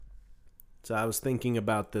So I was thinking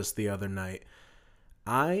about this the other night.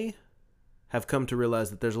 I have come to realize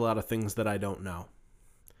that there's a lot of things that I don't know.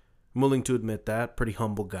 I'm willing to admit that. Pretty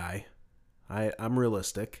humble guy. I'm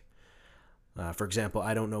realistic. For example,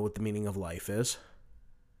 I don't know what the meaning of life is.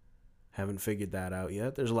 Haven't figured that out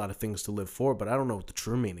yet. There's a lot of things to live for, but I don't know what the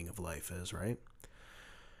true meaning of life is, right?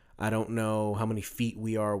 I don't know how many feet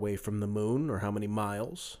we are away from the moon or how many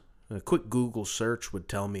miles. A quick Google search would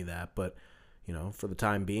tell me that, but, for the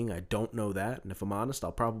time being, I don't know that. And if I'm honest,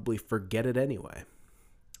 I'll probably forget it anyway.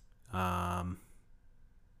 Well,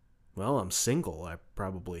 I'm single. I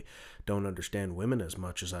probably don't understand women as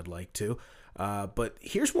much as I'd like to. But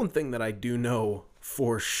here's one thing that I do know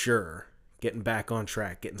for sure. Getting back on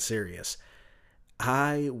track, getting serious.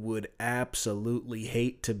 I would absolutely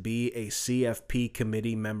hate to be a CFP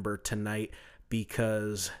committee member tonight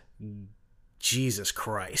because, Jesus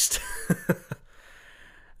Christ,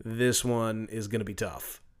 this one is going to be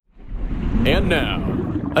tough. And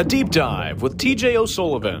now, a deep dive with TJ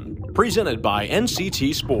O'Sullivan, presented by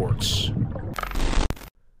NCT Sports.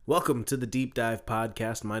 Welcome to the Deep Dive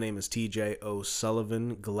Podcast. My name is TJ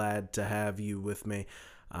O'Sullivan. Glad to have you with me.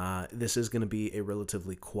 This is going to be a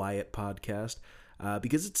relatively quiet podcast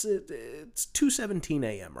because it's 2:17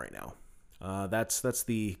 a.m. right now. That's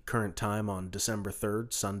the current time on December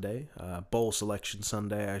 3rd, Sunday, bowl selection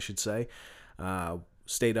Sunday, I should say.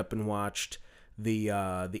 Stayed up and watched the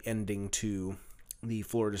ending to the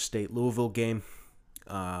Florida State Louisville game.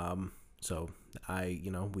 So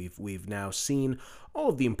we've now seen all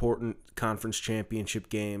of the important conference championship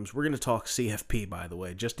games. We're going to talk CFP, by the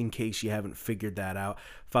way, just in case you haven't figured that out.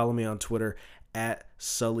 Follow me on Twitter at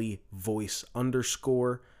SullyVoice_,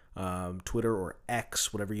 Twitter or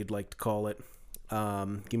X, whatever you'd like to call it.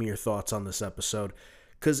 Give me your thoughts on this episode,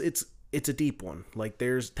 because it's a deep one. Like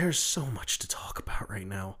there's so much to talk about right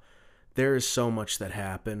now. There is so much that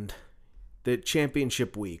happened. The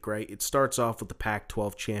championship week, right? It starts off with the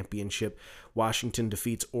Pac-12 championship. Washington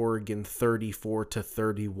defeats Oregon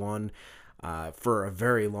 34-31. For a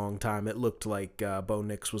very long time, it looked like Bo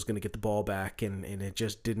Nix was going to get the ball back, and it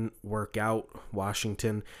just didn't work out.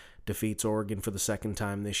 Washington defeats Oregon for the second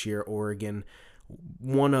time this year. Oregon,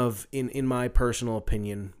 one of, in my personal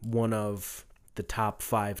opinion, one of the top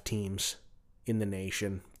 5 teams in the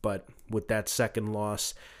nation. But with that second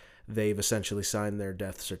loss, they've essentially signed their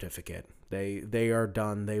death certificate. They are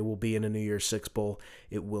done. They will be in a New Year's Six Bowl.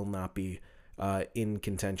 It will not be in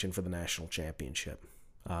contention for the national championship.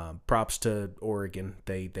 Props to Oregon.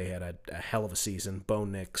 They had a hell of a season. Bo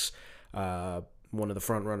Nix, one of the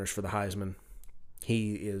front runners for the Heisman.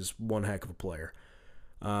 He is one heck of a player.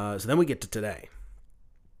 So then we get to today.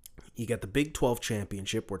 You got the Big 12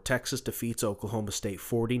 championship where Texas defeats Oklahoma State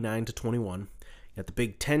 49-21. You got the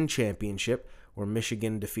Big 10 championship where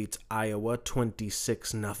Michigan defeats Iowa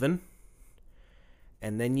 26-0.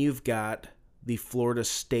 And then you've got the Florida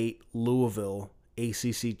State Louisville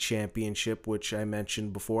ACC championship, which I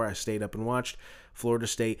mentioned before. I stayed up and watched. Florida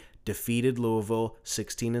State defeated Louisville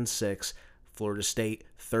 16-6. Florida State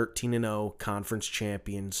 13-0, conference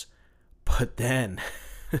champions. But then,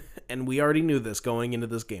 and we already knew this going into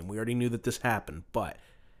this game. We already knew that this happened. But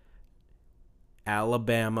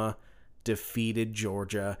Alabama defeated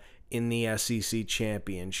Georgia in the SEC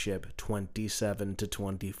championship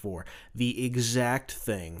 27-24. The exact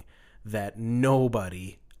thing that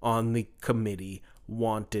nobody on the committee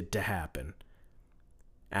wanted to happen.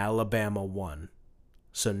 Alabama won.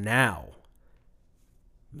 So now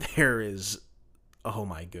there is, oh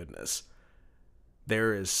my goodness,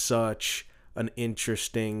 there is such an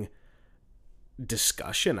interesting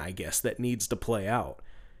discussion, I guess, that needs to play out.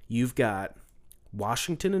 You've got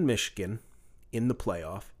Washington and Michigan in the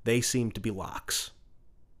playoff. They seem to be locks.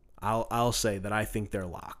 I'll say that I think they're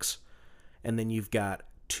locks. And then you've got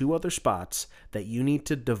 2 other spots that you need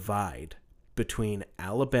to divide between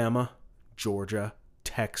Alabama, Georgia,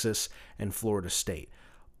 Texas, and Florida State,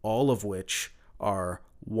 all of which are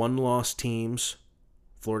one-loss teams,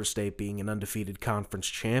 Florida State being an undefeated conference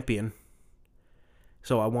champion.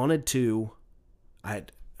 So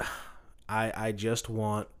I just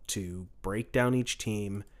want to break down each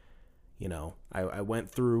team. I went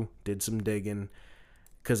through, did some digging,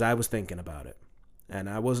 because I was thinking about it. And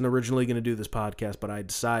I wasn't originally going to do this podcast, but I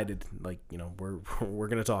decided, we're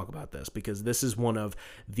going to talk about this, because this is one of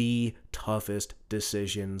the toughest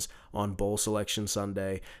decisions on Bowl Selection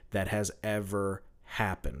Sunday that has ever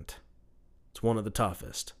happened. It's one of the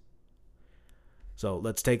toughest. So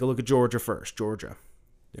let's take a look at Georgia first. Georgia,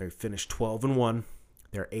 they finished 12-1.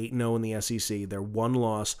 They're 8-0 in the SEC. Their one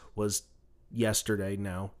loss was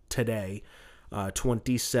today,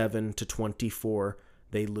 27-24.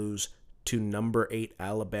 They lose to number 8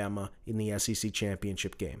 Alabama in the SEC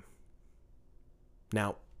championship game.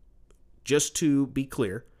 Now, just to be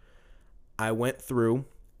clear, I went through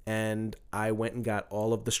and I went and got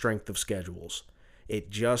all of the strength of schedules. It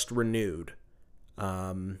just renewed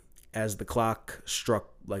as the clock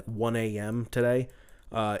struck like 1 a.m. today.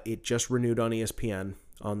 It just renewed on ESPN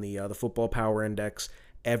on the Football Power Index.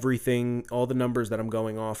 Everything, all the numbers that I'm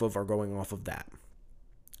going off of are going off of that.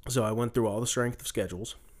 So I went through all the strength of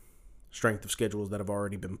schedules that have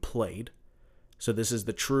already been played. So this is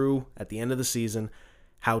the true, at the end of the season,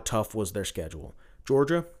 how tough was their schedule.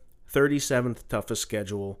 Georgia, 37th toughest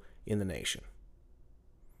schedule in the nation.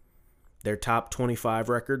 Their top 25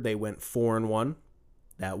 record, they went 4-1.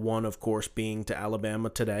 That one, of course, being to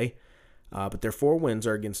Alabama today. But their 4 wins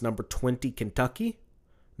are against number 20 Kentucky,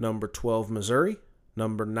 number 12 Missouri,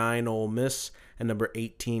 number 9 Ole Miss, and number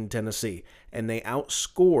 18 Tennessee. And they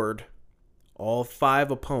outscored all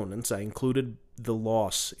 5 opponents. I included the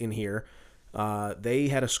loss in here. They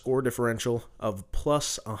had a score differential of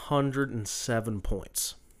plus 107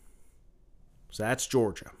 points. So that's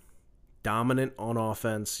Georgia. Dominant on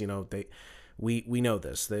offense. You know, we know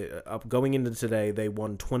this. Going into today, they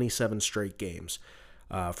won 27 straight games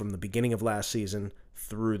from the beginning of last season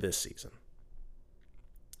through this season.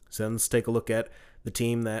 So let's take a look at the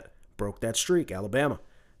team that broke that streak, Alabama.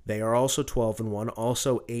 They are also 12-1,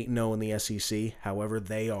 also 8-0 in the SEC. However,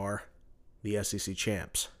 they are the SEC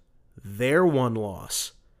champs. Their one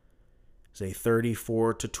loss is a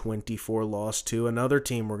 34-24 loss to another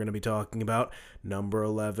team we're going to be talking about, number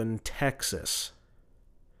 11 Texas.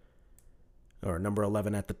 Or number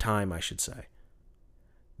 11 at the time, I should say.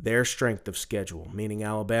 Their strength of schedule, meaning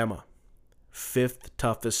Alabama, 5th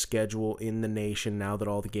toughest schedule in the nation now that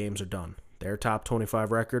all the games are done. Their top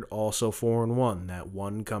 25 record, also 4-1, that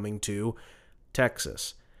one coming to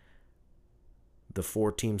Texas. The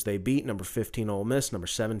 4 teams they beat, number 15 Ole Miss, number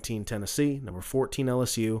 17 Tennessee, number 14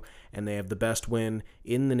 LSU, and they have the best win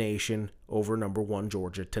in the nation over number 1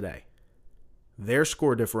 Georgia today. Their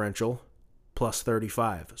score differential, plus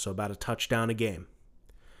 35, so about a touchdown a game.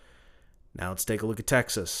 Now let's take a look at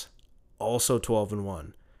Texas, also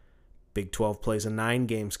 12-1. Big 12 plays a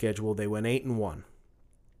 9-game schedule. They went 8-1.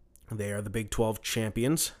 They are the Big 12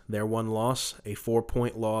 champions. Their one loss, a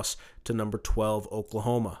 4-point loss to number 12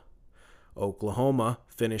 Oklahoma. Oklahoma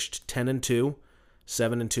finished 10-2,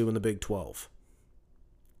 7-2 in the Big 12.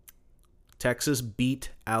 Texas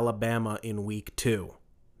beat Alabama in Week 2.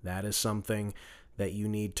 That is something that you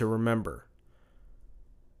need to remember.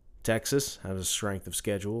 Texas has a strength of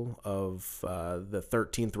schedule of the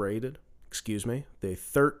 13th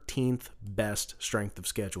best strength of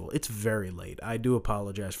schedule. It's very late. I do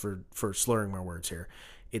apologize for slurring my words here.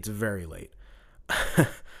 It's very late.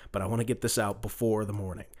 But I want to get this out before the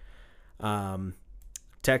morning.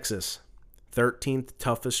 Texas, 13th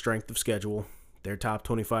toughest strength of schedule. Their top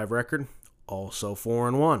 25 record, also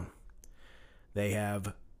 4-1. They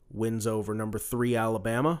have wins over number 3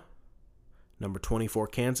 Alabama, number 24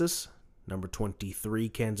 Kansas, number 23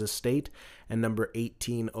 Kansas State, and number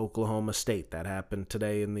 18 Oklahoma State. That happened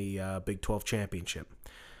today in the Big 12 championship.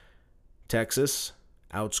 Texas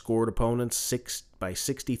outscored opponents by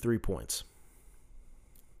 63 points.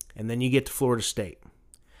 And then you get to Florida State.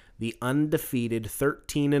 The undefeated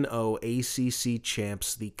 13-0 ACC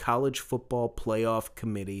champs, the College Football Playoff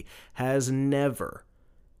Committee, has never,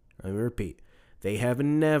 let me repeat, they have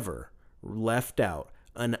never left out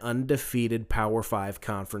an undefeated Power 5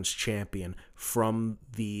 conference champion from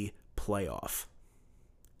the playoff.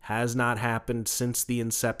 Has not happened since the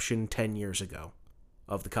inception 10 years ago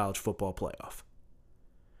of the college football playoff.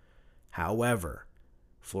 However,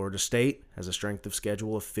 Florida State has a strength of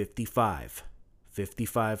schedule of 55. The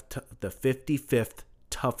 55th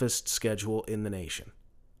toughest schedule in the nation.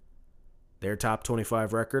 Their top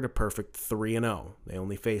 25 record, a perfect 3-0. They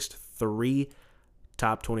only faced 3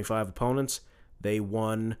 top 25 opponents. They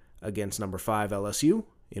won against number 5 LSU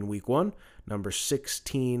in Week 1, number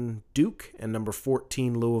 16 Duke, and number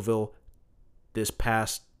 14 Louisville this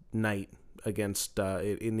past night against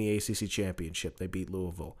in the ACC championship. They beat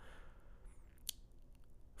Louisville.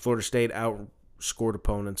 Florida State outscored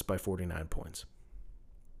opponents by 49 points.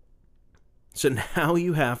 So now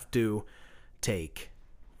you have to take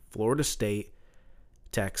Florida State,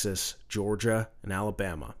 Texas, Georgia, and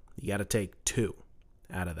Alabama. You got to take 2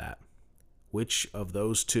 out of that. Which of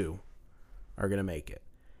those 2 are going to make it?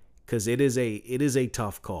 Because it is a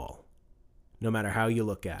tough call, no matter how you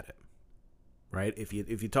look at it, right? If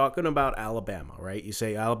you're talking about Alabama, right, you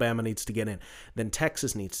say Alabama needs to get in, then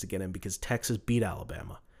Texas needs to get in because Texas beat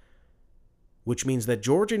Alabama, which means that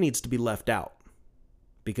Georgia needs to be left out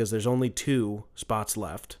because there's only 2 spots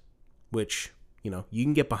left, which, you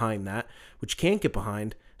can get behind that. What you can't get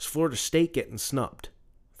behind is Florida State getting snubbed.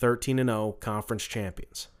 13-0 conference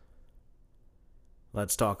champions.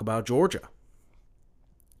 Let's talk about Georgia.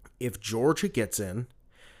 If Georgia gets in,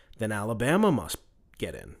 then Alabama must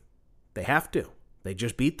get in. They have to. They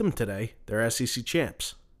just beat them today. They're SEC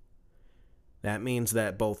champs. That means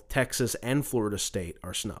that both Texas and Florida State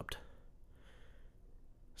are snubbed.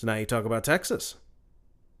 So now you talk about Texas.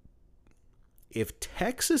 If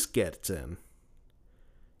Texas gets in,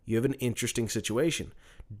 you have an interesting situation.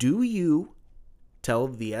 Do you tell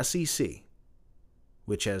the SEC,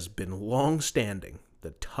 which has been long-standing,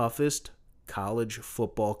 the toughest college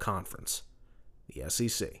football conference, the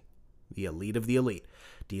SEC, the elite of the elite,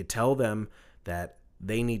 do you tell them that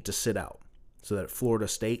they need to sit out so that Florida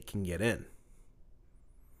State can get in?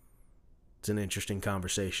 It's an interesting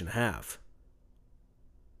conversation to have.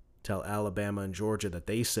 Tell Alabama and Georgia that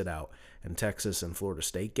they sit out and Texas and Florida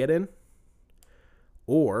State get in?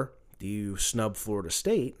 Or do you snub Florida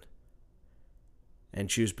State and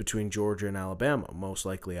choose between Georgia and Alabama? Most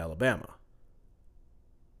likely Alabama.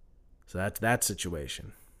 So that's that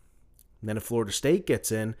situation. And then if Florida State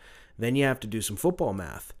gets in, then you have to do some football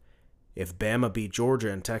math. If Bama beat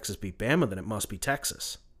Georgia and Texas beat Bama, then it must be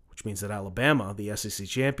Texas, which means that Alabama, the SEC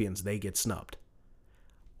champions, they get snubbed.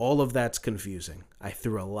 All of that's confusing. I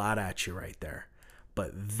threw a lot at you right there.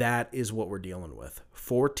 But that is what we're dealing with.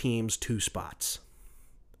 4 teams, 2 spots.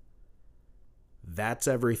 That's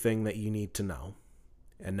everything that you need to know.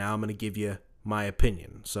 And now I'm going to give you my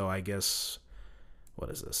opinion. So I guess, what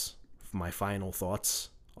is this? My final thoughts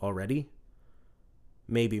already?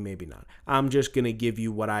 Maybe, maybe not. I'm just going to give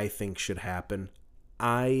you what I think should happen.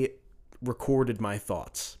 I recorded my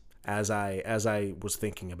thoughts as I was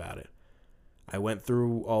thinking about it. I went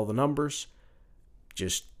through all the numbers.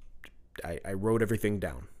 I wrote everything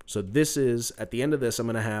down. So this is, at the end of this, I'm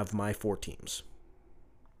going to have my 4 teams.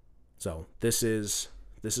 So this is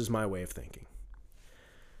my way of thinking.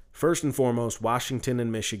 First and foremost, Washington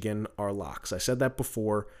and Michigan are locks. I said that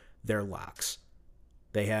before. They're locks.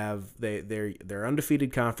 They're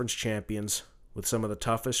undefeated conference champions with some of the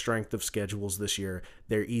toughest strength of schedules this year.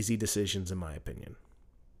 They're easy decisions in my opinion.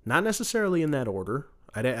 Not necessarily in that order.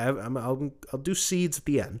 I'll do seeds at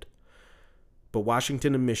the end. But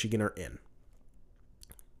Washington and Michigan are in.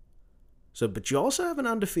 But you also have an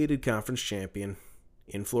undefeated conference champion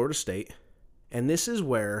in Florida State. And this is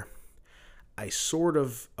where I sort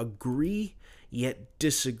of agree yet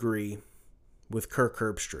disagree with Kirk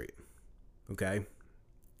Herbstreit. Okay?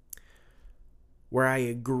 Where I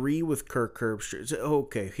agree with Kirk Herbstreit.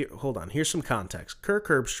 Okay, hold on. Here's some context. Kirk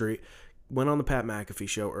Herbstreit went on the Pat McAfee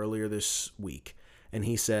show earlier this week, and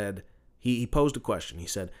he said, he posed a question. He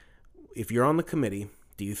said, if you're on the committee,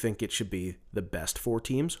 do you think it should be the best 4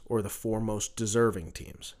 teams or the 4 most deserving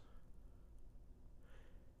teams?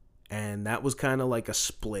 And that was kind of like a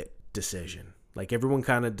split decision. Like everyone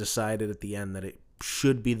kind of decided at the end that it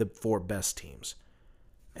should be the 4 best teams.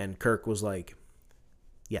 And Kirk was like,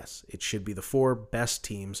 yes, it should be the 4 best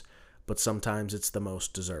teams, but sometimes it's the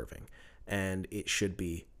most deserving. And it should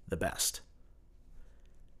be the best.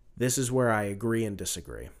 This is where I agree and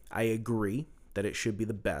disagree. I agree that it should be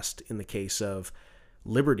the best in the case of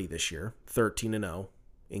Liberty this year, 13-0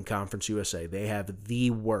 in Conference USA. They have the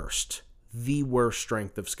worst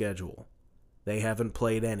strength of schedule. They haven't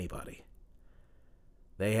played anybody.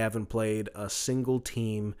 They haven't played a single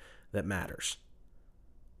team that matters.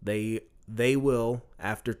 They will,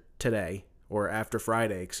 after today, or after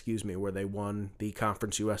Friday, where they won the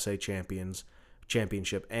Conference USA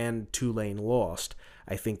championship and Tulane lost,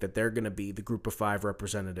 I think that they're going to be the Group of 5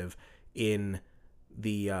 representative in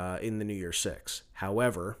the New Year's Six.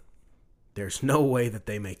 However, there's no way that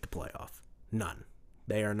they make the playoff. None.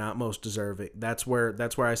 They are not most deserving. That's where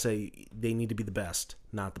I say they need to be the best,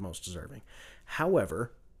 not the most deserving.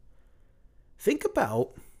 However, think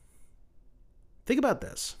about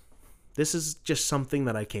this. This is just something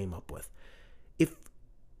that I came up with. If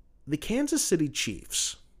the Kansas City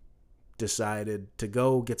Chiefs decided to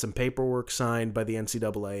go get some paperwork signed by the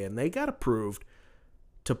NCAA and they got approved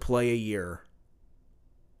to play a year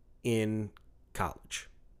in college,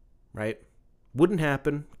 right? Wouldn't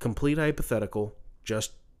happen. Complete hypothetical.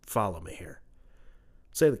 Just follow me here.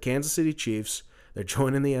 Say the Kansas City Chiefs, they're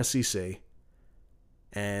joining the SEC,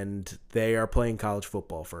 and they are playing college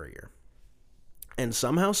football for a year. And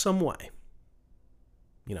somehow, some way,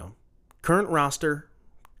 current roster,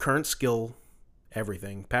 current skill,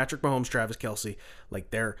 everything, Patrick Mahomes, Travis Kelce,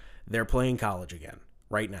 like they're playing college again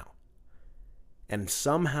right now. And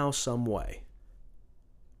somehow, some way,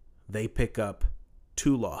 they pick up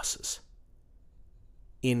 2 losses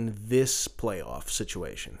in this playoff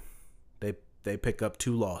situation. they pick up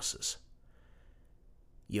 2 losses.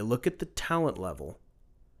 You look at the talent level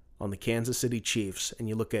on the Kansas City Chiefs, and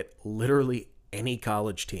you look at literally any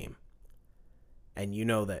college team, and you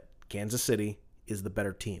know that Kansas City is the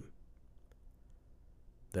better team.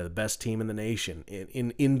 They're the best team in the nation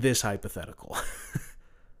in this hypothetical.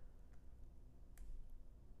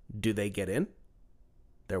 Do they get in?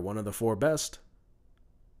 They're one of the 4 best.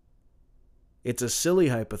 It's a silly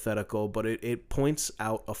hypothetical, but it points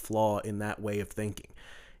out a flaw in that way of thinking.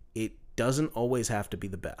 It doesn't always have to be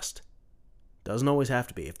the best. Doesn't always have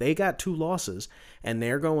to be. If they got 2 losses and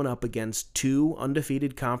they're going up against 2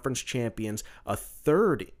 undefeated conference champions, a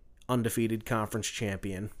 3rd undefeated conference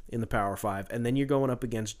champion in the Power 5, and then you're going up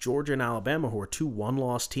against Georgia and Alabama, who are 2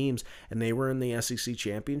 one-loss teams, and they were in the SEC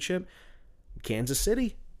championship, Kansas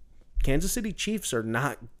City Chiefs are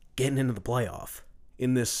not getting into the playoff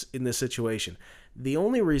in this situation. The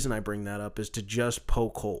only reason I bring that up is to just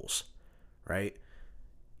poke holes, right?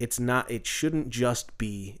 It should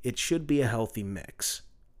be a healthy mix.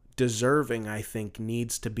 Deserving, I think,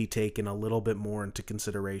 needs to be taken a little bit more into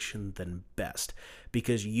consideration than best,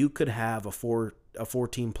 because you could have a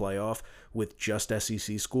 4-team playoff with just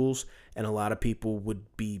SEC schools, and a lot of people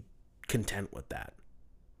would be content with that.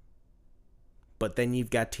 But then you've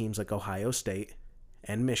got teams like Ohio State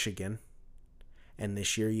and Michigan, and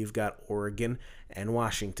this year you've got Oregon and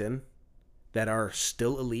Washington that are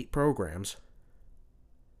still elite programs.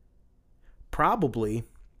 Probably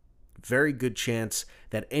very good chance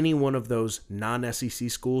that any one of those non-SEC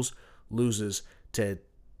schools loses to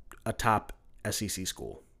a top SEC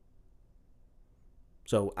school.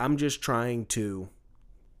 So I'm just trying to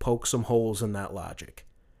poke some holes in that logic.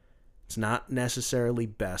 It's not necessarily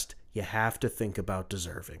best. You have to think about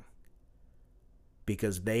deserving,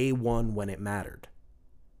 because they won when it mattered.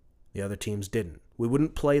 The other teams didn't. We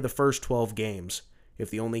wouldn't play the first 12 games if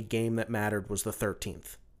the only game that mattered was the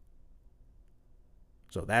 13th.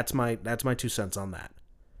 So that's my 2 cents on that.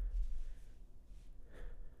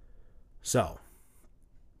 So,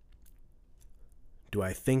 do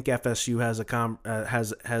I think FSU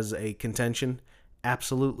has a contention?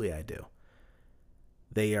 Absolutely, I do.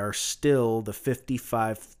 They are still the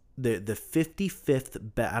 55th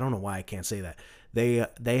I don't know why I can't say that. They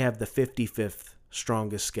have the 55th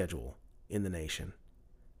strongest schedule in the nation.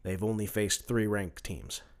 They've only faced 3 ranked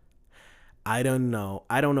teams. I don't know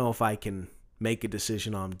if I can make a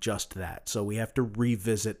decision on just that. So we have to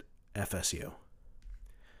revisit FSU.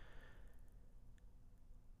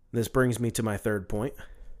 This brings me to my 3rd point,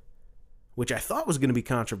 which I thought was going to be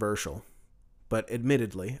controversial, but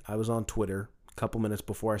admittedly, I was on Twitter a couple minutes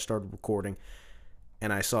before I started recording,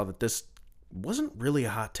 and I saw that this wasn't really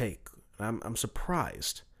a hot take. I'm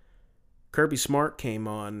surprised. Kirby Smart came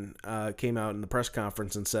out in the press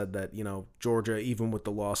conference and said that, Georgia, even with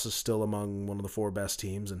the loss, is still among one of the 4 best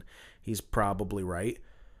teams, and he's probably right.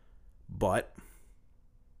 But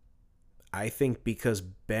I think because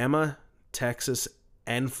Bama, Texas,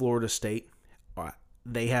 and Florida State,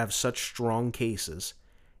 they have such strong cases,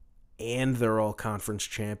 and they're all conference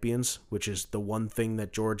champions, which is the one thing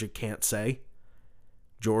that Georgia can't say.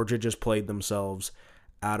 Georgia just played themselves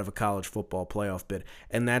out of a college football playoff bid,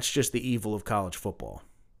 and that's just the evil of college football.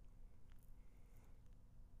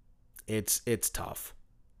 It's tough.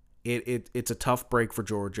 It's a tough break for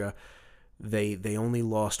Georgia. They only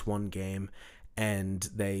lost 1 game, and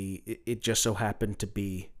it just so happened to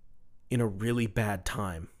be in a really bad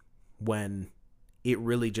time when it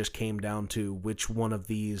really just came down to which one of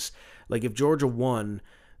these. Like, if Georgia won,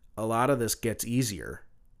 a lot of this gets easier.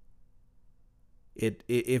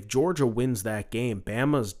 If Georgia wins that game,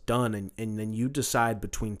 Bama's done, and then you decide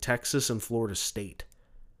between Texas and Florida State.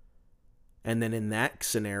 And then in that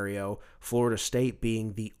scenario, Florida State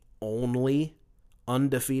being the only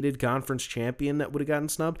undefeated conference champion that would have gotten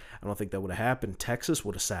snubbed, I don't think that would have happened. Texas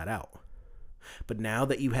would have sat out. But now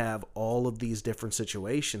that you have all of these different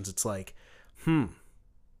situations, it's like,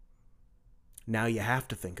 now you have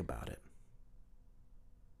to think about it.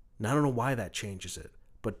 And I don't know why that changes it,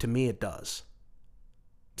 but to me it does.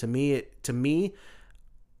 To me,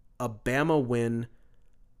 a Bama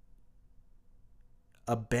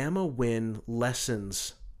win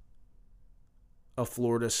lessens a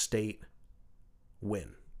Florida State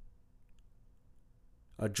win.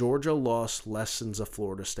 A Georgia loss lessens a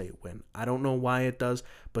Florida State win. I don't know why it does,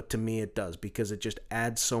 but to me it does, because it just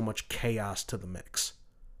adds so much chaos to the mix.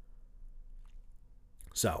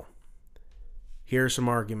 So, here are some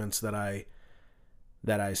arguments that I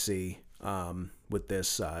see with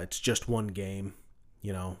this. It's just 1 game,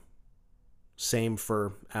 Same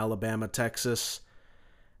for Alabama, Texas.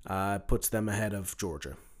 Puts them ahead of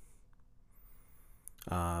Georgia.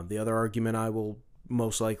 The other argument I will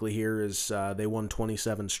most likely hear is they won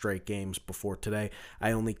 27 straight games before today.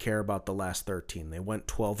 I only care about the last 13. They went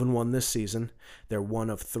 12-1 this season. They're one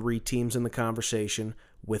of 3 teams in the conversation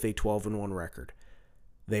with a 12-1 record.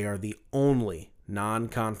 They are the only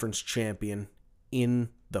non-conference champion in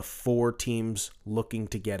the 4 teams looking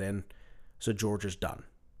to get in. So Georgia's done,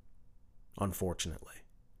 unfortunately.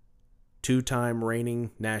 2-time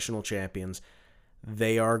reigning national champions.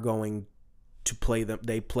 They are going to play them.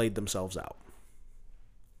 They played themselves out.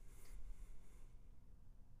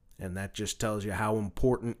 And that just tells you how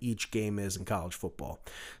important each game is in college football.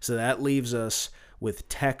 So that leaves us with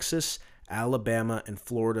Texas, Alabama, and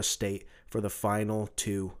Florida State for the final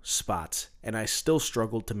 2 spots. And I still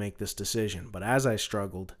struggled to make this decision. But as I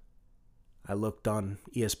struggled, I looked on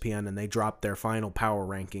ESPN and they dropped their final power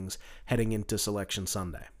rankings heading into Selection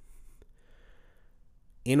Sunday.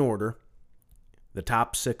 In order, the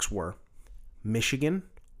top 6 were Michigan,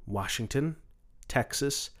 Washington,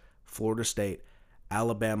 Texas, Florida State,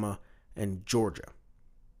 Alabama, and Georgia,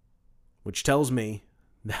 which tells me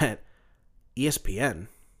that ESPN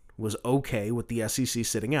was okay with the SEC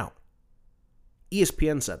sitting out.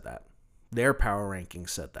 ESPN said that. Their power rankings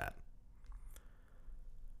said that.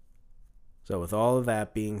 So with all of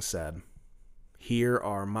that being said, here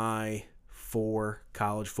are my 4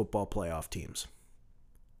 college football playoff teams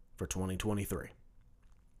for 2023.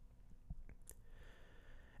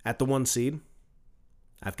 At the 1 seed,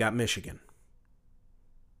 I've got Michigan.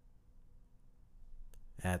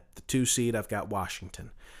 At the 2 seed, I've got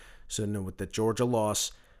Washington. So with the Georgia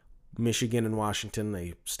loss, Michigan and Washington,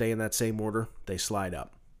 they stay in that same order. They slide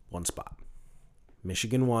up 1 spot.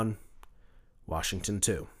 Michigan 1, Washington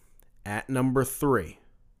 2. At number 3,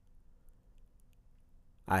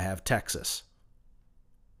 I have Texas.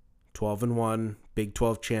 12-1, Big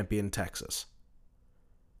 12 champion Texas.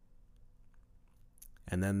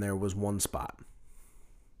 And then there was 1 spot.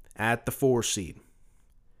 At the 4 seed,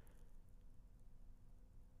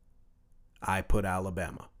 I put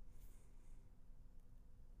Alabama.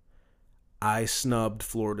 I snubbed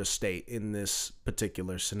Florida State in this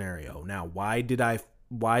particular scenario. Now, why did I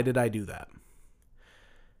do that?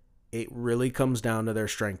 It really comes down to their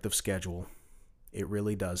strength of schedule. It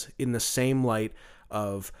really does. In the same light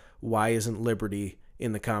of why isn't Liberty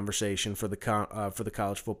in the conversation for the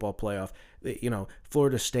college football playoff?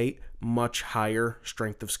 Florida State, much higher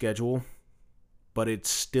strength of schedule, but it's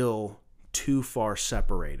still too far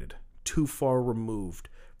separated, too far removed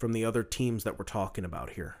from the other teams that we're talking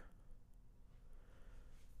about here.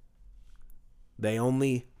 They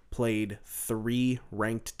only played 3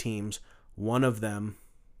 ranked teams. One of them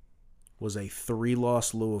was a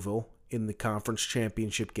 3-loss Louisville in the conference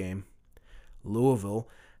championship game. Louisville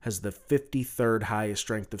has the 53rd highest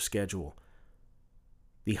strength of schedule.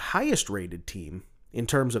 The highest rated team in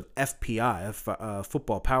terms of FPI,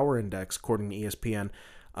 Football Power Index, according to ESPN,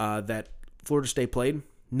 that Florida State played,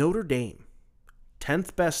 Notre Dame.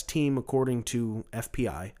 10th best team according to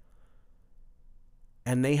FPI.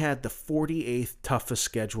 And they had the 48th toughest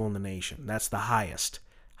schedule in the nation. That's the highest.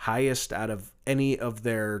 Highest out of any of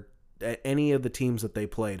the teams that they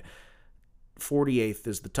played. 48th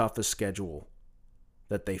is the toughest schedule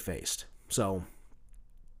that they faced. So,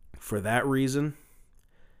 for that reason,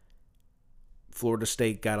 Florida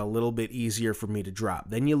State got a little bit easier for me to drop.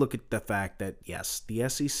 Then you look at the fact that, yes, the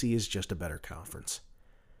SEC is just a better conference.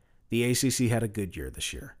 The ACC had a good year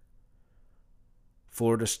this year.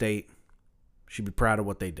 Florida State should be proud of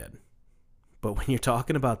what they did. But when you're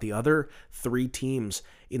talking about the other 3 teams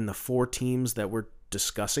in the 4 teams that we're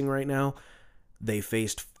discussing right now, they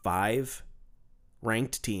faced 5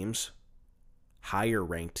 ranked teams, higher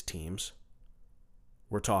ranked teams.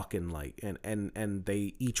 We're talking and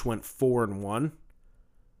they each went 4-1.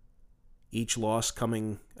 Each loss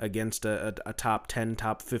coming against a top 10,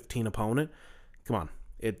 top 15 opponent. Come on,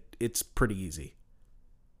 it's pretty easy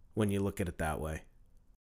when you look at it that way.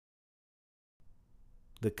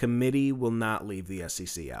 The committee will not leave the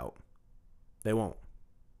SEC out. They won't.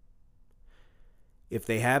 If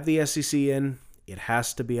they have the SEC in, it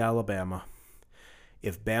has to be Alabama.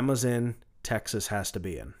 If Bama's in, Texas has to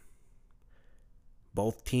be in.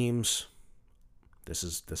 Both teams, this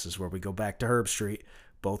is where we go back to Herb Street.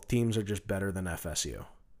 Both teams are just better than FSU.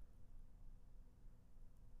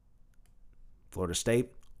 Florida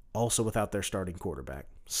State, also without their starting quarterback.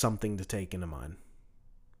 Something to take into mind.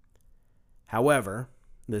 However,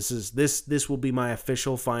 this will be my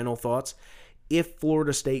official final thoughts. If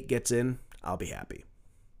Florida State gets in, I'll be happy.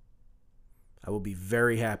 I will be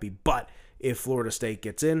very happy. But if Florida State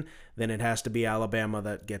gets in, then it has to be Alabama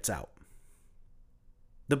that gets out.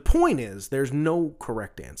 The point is, there's no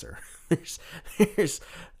correct answer. there's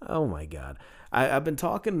oh my God. I've been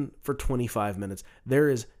talking for 25 minutes. There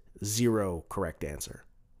is zero correct answer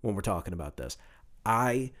when we're talking about this.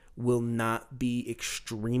 I will not be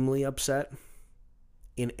extremely upset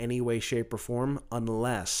in any way, shape, or form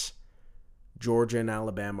unless Georgia and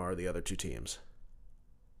Alabama are the other two teams.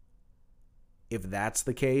 If that's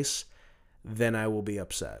the case, then I will be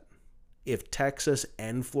upset. If Texas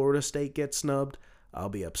and Florida State get snubbed, I'll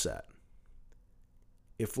be upset.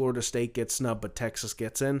 If Florida State gets snubbed but Texas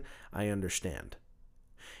gets in, I understand.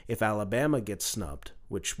 If Alabama gets snubbed,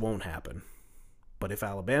 which won't happen, but if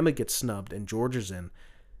Alabama gets snubbed and Georgia's in,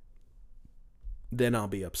 then I'll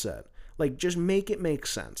be upset. Like, just make it make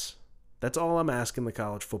sense. That's all I'm asking the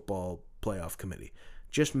College Football Playoff Committee.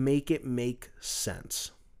 Just make it make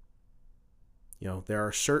sense. You know, there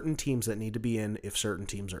are certain teams that need to be in if certain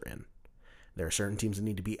teams are in. There are certain teams that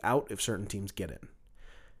need to be out if certain teams get in.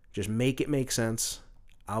 Just make it make sense.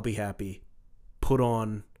 I'll be happy. Put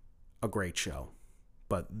on a great show.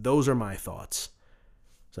 But those are my thoughts.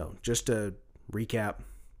 So just to recap,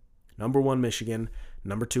 number 1, Michigan.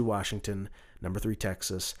 Number 2, Washington. Number 3,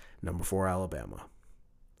 Texas. Number 4, Alabama.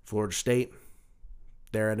 Florida State,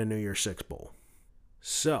 they're at a New Year's Six Bowl.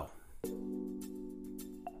 So,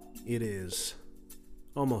 it is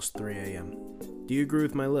almost 3 a.m. Do you agree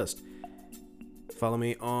with my list? Follow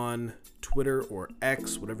me on Twitter or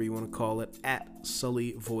X, whatever you want to call it, at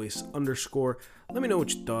 @SullyVoice_. Let me know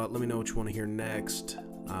what you thought. Let me know what you want to hear next.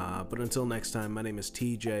 But until next time, my name is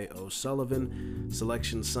TJ O'Sullivan.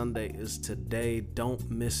 Selection Sunday is today.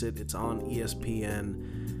 Don't miss it. It's on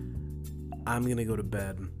ESPN. I'm going to go to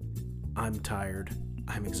bed. I'm tired.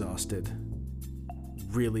 I'm exhausted.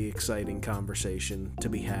 Really exciting conversation to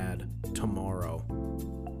be had tomorrow.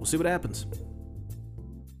 We'll see what happens.